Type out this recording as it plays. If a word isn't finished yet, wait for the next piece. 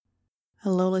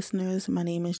Hello listeners, my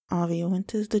name is Avi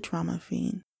Winters, the Trauma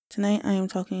Fiend. Tonight I am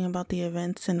talking about the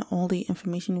events and all the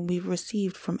information we've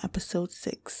received from episode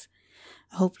 6.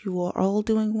 I hope you are all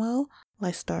doing well.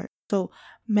 Let's start. So,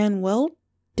 Manuel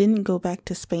didn't go back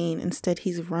to Spain. Instead,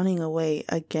 he's running away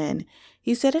again.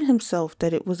 He said it himself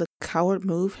that it was a coward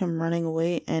move, him running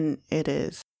away, and it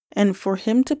is. And for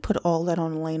him to put all that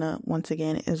on Elena once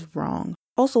again is wrong.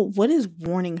 Also, what is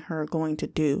warning her going to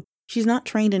do? She's not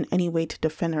trained in any way to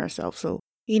defend herself, so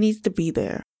he needs to be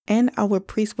there. And our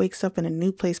priest wakes up in a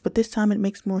new place, but this time it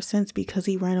makes more sense because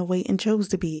he ran away and chose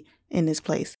to be in this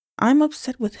place. I'm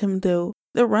upset with him though.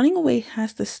 The running away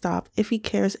has to stop if he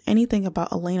cares anything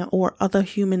about Elena or other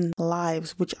human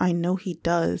lives, which I know he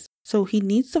does. So he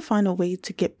needs to find a way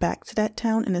to get back to that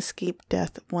town and escape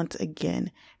death once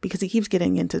again, because he keeps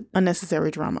getting into unnecessary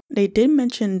drama. They did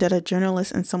mention that a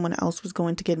journalist and someone else was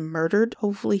going to get murdered.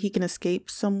 Hopefully he can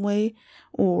escape some way,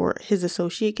 or his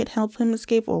associate can help him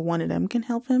escape, or one of them can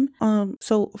help him.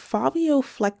 So Fabio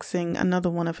flexing another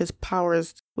one of his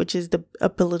powers, which is the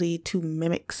ability to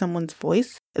mimic someone's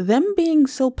voice. Them being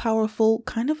so powerful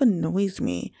kind of annoys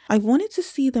me. I wanted to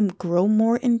see them grow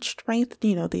more in strength,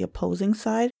 the opposing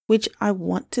side, which I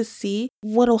want to see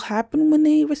what'll happen when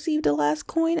they receive the last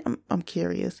coin. I'm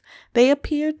curious. They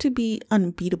appear to be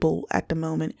unbeatable at the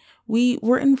moment. We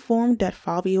were informed that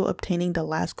Fabio obtaining the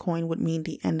last coin would mean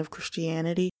the end of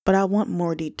Christianity, but I want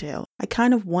more detail. I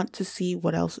kind of want to see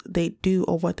what else they do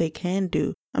or what they can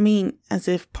do. I mean, as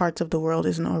if parts of the world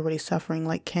isn't already suffering,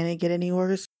 like can it get any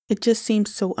worse? It just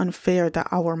seems so unfair that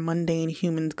our mundane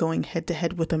humans going head to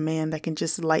head with a man that can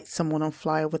just light someone on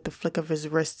fire with the flick of his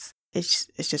wrists. It's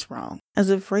just wrong. As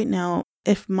of right now,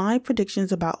 if my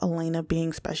predictions about Elena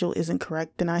being special isn't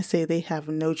correct, then I say they have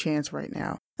no chance right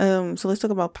now. So let's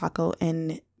talk about Paco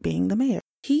and being the mayor.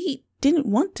 He didn't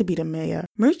want to be the mayor.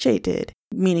 Merche did,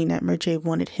 meaning that Merche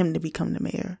wanted him to become the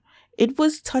mayor. It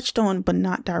was touched on but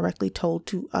not directly told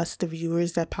to us, the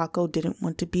viewers, that Paco didn't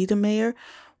want to be the mayor.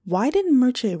 Why didn't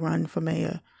Merche run for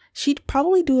mayor? She'd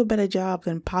probably do a better job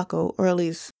than Paco, or at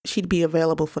least she'd be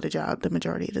available for the job the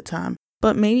majority of the time.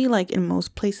 But maybe like in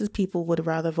most places, people would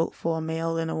rather vote for a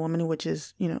male than a woman, which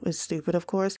is, is stupid, of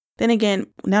course. Then again,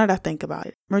 now that I think about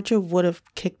it, Merche would have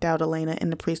kicked out Elena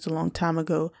and the priest a long time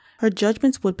ago. Her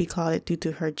judgments would be clouded due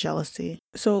to her jealousy.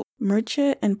 So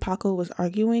Merche and Paco was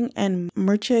arguing, and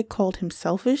Merche called him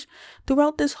selfish.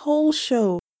 Throughout this whole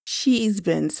show, she's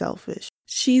been selfish.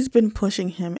 She's been pushing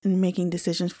him and making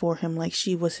decisions for him like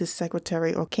she was his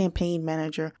secretary or campaign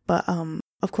manager. But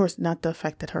of course, not the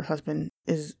fact that her husband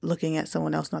is looking at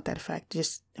someone else, not that fact.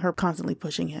 Just her constantly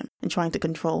pushing him and trying to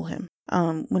control him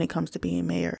when it comes to being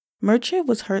mayor. Merche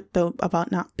was hurt, though,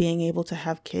 about not being able to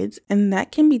have kids, and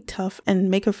that can be tough and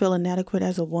make her feel inadequate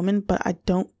as a woman, but I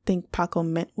don't think Paco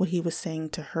meant what he was saying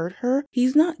to hurt her.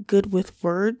 He's not good with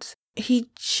words.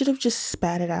 He should have just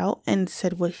spat it out and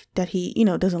said that he,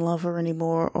 doesn't love her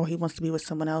anymore, or he wants to be with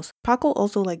someone else. Paco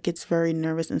also gets very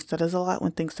nervous and stutters a lot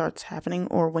when things starts happening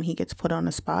or when he gets put on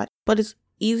the spot. But it's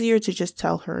easier to just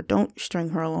tell her. Don't string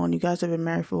her along. You guys have been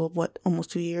married for almost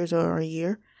 2 years or a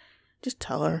year? Just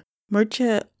tell her.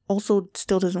 Merche also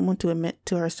still doesn't want to admit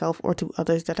to herself or to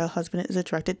others that her husband is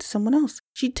attracted to someone else.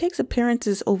 She takes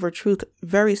appearances over truth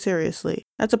very seriously.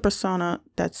 That's a persona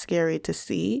that's scary to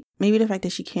see. Maybe the fact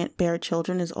that she can't bear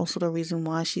children is also the reason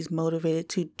why she's motivated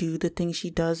to do the things she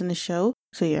does in the show.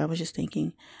 So yeah, I was just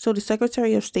thinking. So the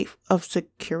Secretary of State of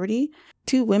Security,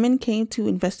 2 women came to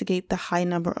investigate the high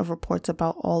number of reports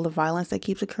about all the violence that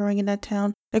keeps occurring in that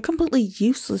town. They're completely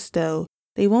useless though.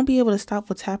 They won't be able to stop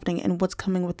what's happening and what's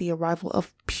coming with the arrival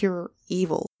of pure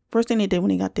evil. First thing they did when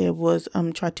they got there was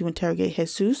try to interrogate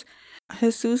Jesus.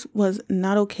 Jesus was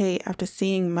not okay after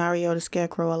seeing Mario the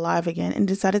Scarecrow alive again and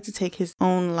decided to take his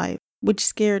own life, which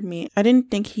scared me. I didn't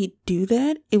think he'd do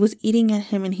that. It was eating at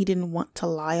him and he didn't want to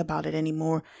lie about it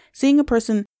anymore. Seeing a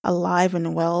person alive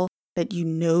and well that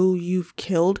you've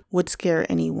killed would scare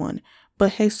anyone.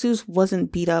 But Jesus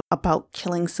wasn't beat up about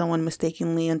killing someone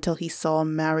mistakenly until he saw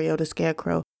Mario the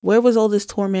Scarecrow. Where was all this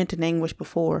torment and anguish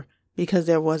before? Because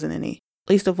there wasn't any.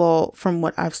 Least of all, from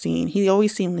what I've seen. He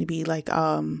always seemed to be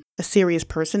a serious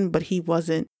person, but he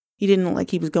didn't look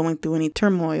like he was going through any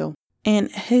turmoil.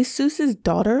 And Jesus's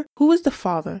daughter, who is the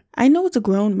father? I know it's a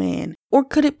grown man. Or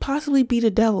could it possibly be the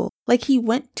devil? Like he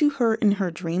went to her in her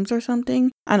dreams or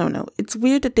something? I don't know. It's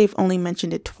weird that they've only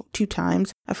mentioned it 2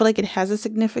 times. I feel like it has a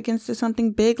significance to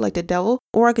something big like the devil.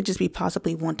 Or I could just be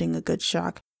possibly wanting a good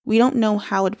shock. We don't know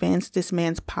how advanced this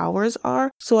man's powers are,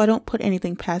 so I don't put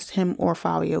anything past him or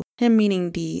Fabio. Him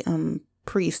meaning the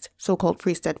so-called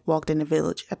priest that walked in the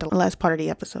village at the last part of the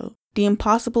episode. The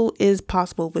impossible is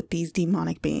possible with these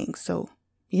demonic beings, so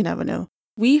you never know.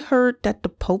 We heard that the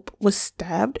Pope was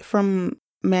stabbed from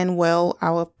Manuel,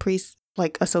 our priest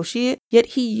associate, yet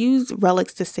he used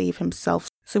relics to save himself.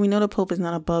 So we know the Pope is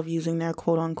not above using their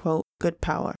quote unquote good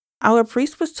power. Our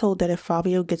priest was told that if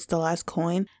Fabio gets the last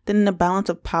coin, then the balance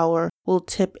of power will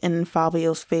tip in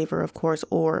Fabio's favor, of course,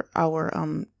 or our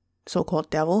so-called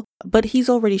devil. But he's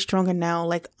already stronger now,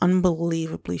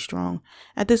 unbelievably strong.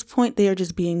 At this point, they are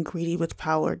just being greedy with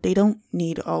power. They don't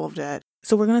need all of that.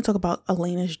 So we're going to talk about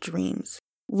Elena's dreams,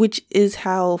 which is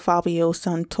how Fabio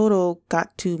Santoro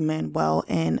got to Manuel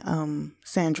and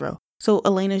Sandro. So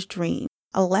Elena's dream.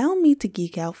 Allow me to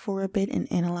geek out for a bit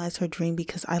and analyze her dream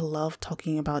because I love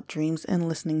talking about dreams and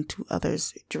listening to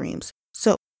others' dreams.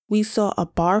 So we saw a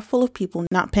bar full of people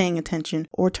not paying attention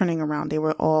or turning around. They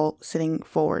were all sitting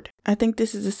forward. I think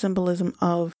this is a symbolism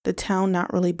of the town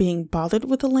not really being bothered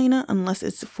with Elena unless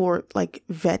it's for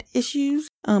vet issues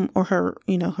or her,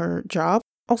 her job.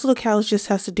 Also, the cows just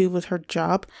has to do with her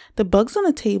job. The bugs on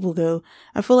the table, though,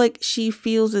 I feel like she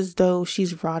feels as though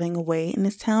she's rotting away in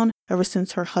this town ever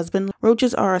since her husband.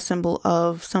 Roaches are a symbol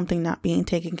of something not being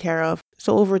taken care of.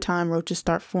 So over time, roaches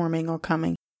start forming or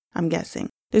coming, I'm guessing.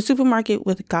 The supermarket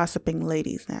with gossiping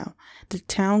ladies now. The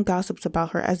town gossips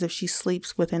about her as if she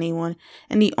sleeps with anyone,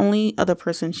 and the only other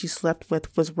person she slept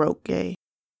with was Roque,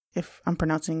 if I'm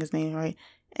pronouncing his name right.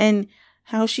 And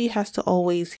how she has to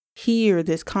always hear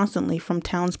this constantly from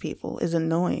townspeople is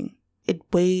annoying. It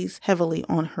weighs heavily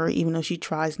on her, even though she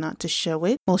tries not to show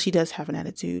it. Well, she does have an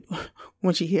attitude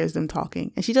when she hears them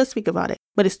talking, and she does speak about it,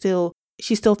 but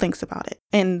she still thinks about it.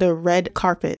 And the red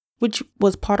carpet, which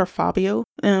was part of Fabio,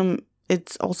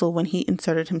 it's also when he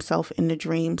inserted himself in the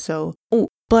dream.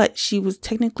 But she was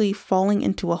technically falling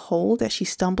into a hole that she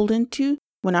stumbled into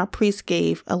when our priest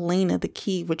gave Elena the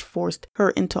key, which forced her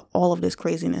into all of this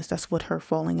craziness. That's what her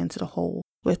falling into the hole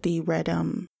with the red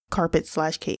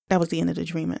carpet/cape. That was the end of the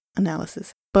dream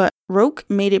analysis. But Roque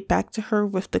made it back to her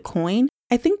with the coin.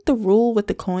 I think the rule with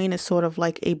the coin is sort of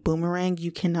like a boomerang.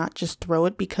 You cannot just throw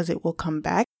it because it will come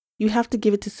back. You have to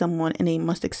give it to someone and they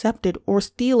must accept it or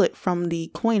steal it from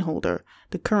the coin holder,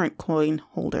 the current coin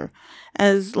holder,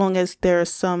 as long as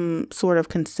there's some sort of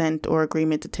consent or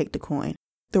agreement to take the coin.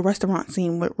 The restaurant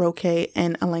scene with Roque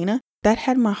and Elena, that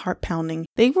had my heart pounding.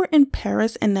 They were in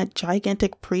Paris and that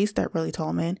gigantic priest, that really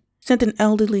tall man, sent an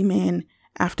elderly man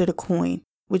after the coin,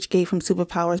 which gave him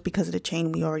superpowers because of the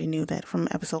chain. We already knew that from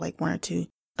episode 1 or 2.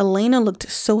 Elena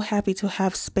looked so happy to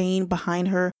have Spain behind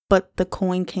her, but the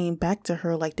coin came back to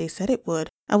her like they said it would.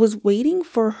 I was waiting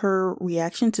for her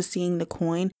reaction to seeing the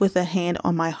coin with a hand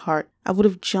on my heart. I would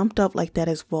have jumped up like that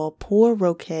as well. Poor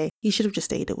Roque. He should have just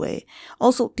stayed away.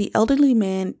 Also, the elderly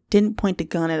man didn't point the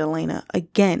gun at Elena.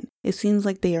 Again, it seems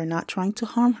like they are not trying to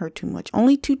harm her too much.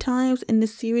 Only 2 times in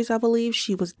this series, I believe,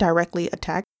 she was directly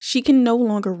attacked. She can no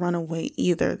longer run away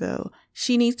either, though.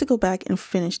 She needs to go back and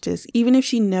finish this. Even if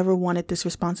she never wanted this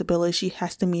responsibility, she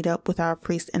has to meet up with our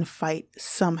priest and fight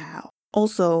somehow.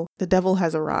 Also, the devil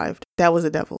has arrived. That was a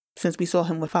devil. Since we saw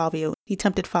him with Fabio, he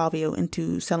tempted Fabio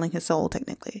into selling his soul,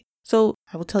 technically. So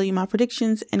I will tell you my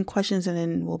predictions and questions, and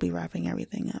then we'll be wrapping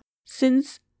everything up.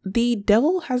 Since the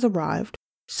devil has arrived,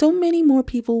 so many more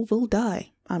people will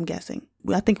die, I'm guessing.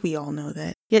 I think we all know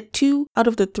that. Yet 2 out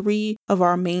of the 3 of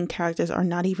our main characters are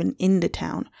not even in the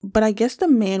town. But I guess the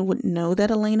man would know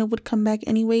that Elena would come back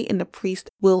anyway, and the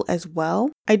priest will as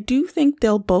well. I do think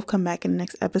they'll both come back in the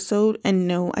next episode. And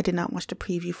no, I did not watch the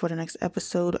preview for the next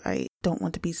episode. I don't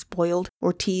want to be spoiled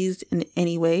or teased in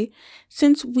any way.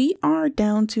 Since we are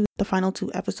down to the final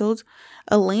 2 episodes,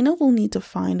 Elena will need to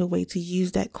find a way to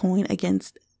use that coin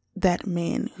against that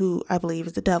man who I believe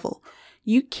is the devil.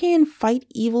 You can fight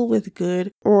evil with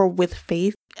good or with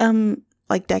faith.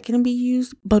 That can be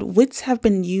used, but wits have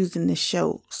been used in this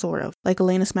show, sort of. Like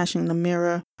Elena smashing the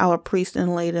mirror, our priest and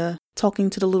Elena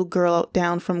talking to the little girl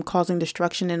down from causing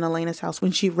destruction in Elena's house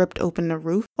when she ripped open the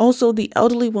roof. Also, the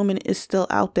elderly woman is still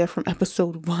out there from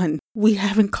episode 1. We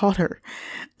haven't caught her.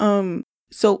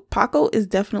 So Paco is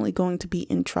definitely going to be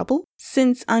in trouble.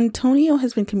 Since Antonio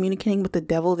has been communicating with the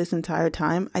devil this entire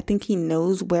time, I think he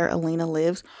knows where Elena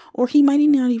lives, or he might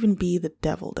not even be the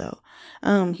devil though.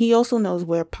 He also knows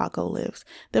where Paco lives.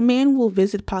 The man will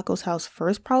visit Paco's house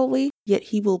first probably, yet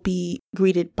he will be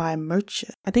greeted by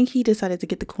Mircea. I think he decided to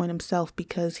get the coin himself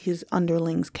because his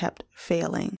underlings kept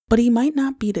failing. But he might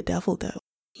not be the devil though.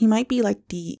 He might be like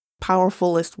the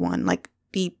powerfulest one, like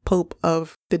the Pope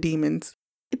of the demons.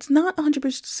 It's not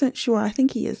 100% sure. I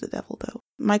think he is the devil, though.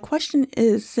 My question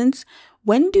is, since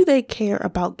when do they care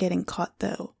about getting caught,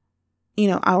 though?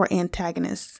 Our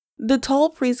antagonists. The tall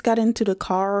priest got into the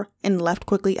car and left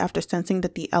quickly after sensing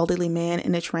that the elderly man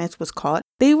in the trance was caught.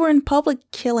 They were in public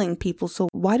killing people, so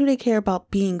why do they care about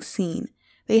being seen?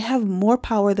 They have more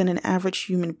power than an average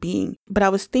human being, but I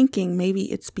was thinking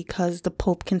maybe it's because the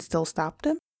Pope can still stop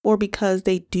them, or because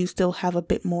they do still have a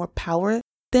bit more power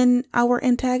than our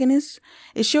antagonists.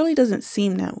 It surely doesn't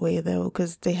seem that way though,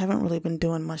 because they haven't really been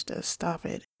doing much to stop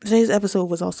it. Today's episode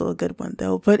was also a good one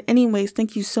though. But anyways,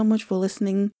 thank you so much for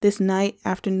listening this night,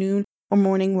 afternoon, or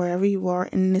morning, wherever you are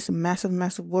in this massive,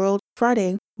 massive world.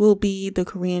 Friday will be the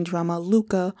Korean drama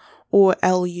Luca, or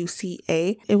Luca.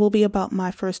 It will be about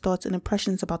my first thoughts and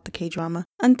impressions about the K-drama.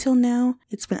 Until now,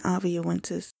 it's been Avia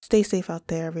Winters. Stay safe out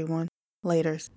there, everyone. Laters.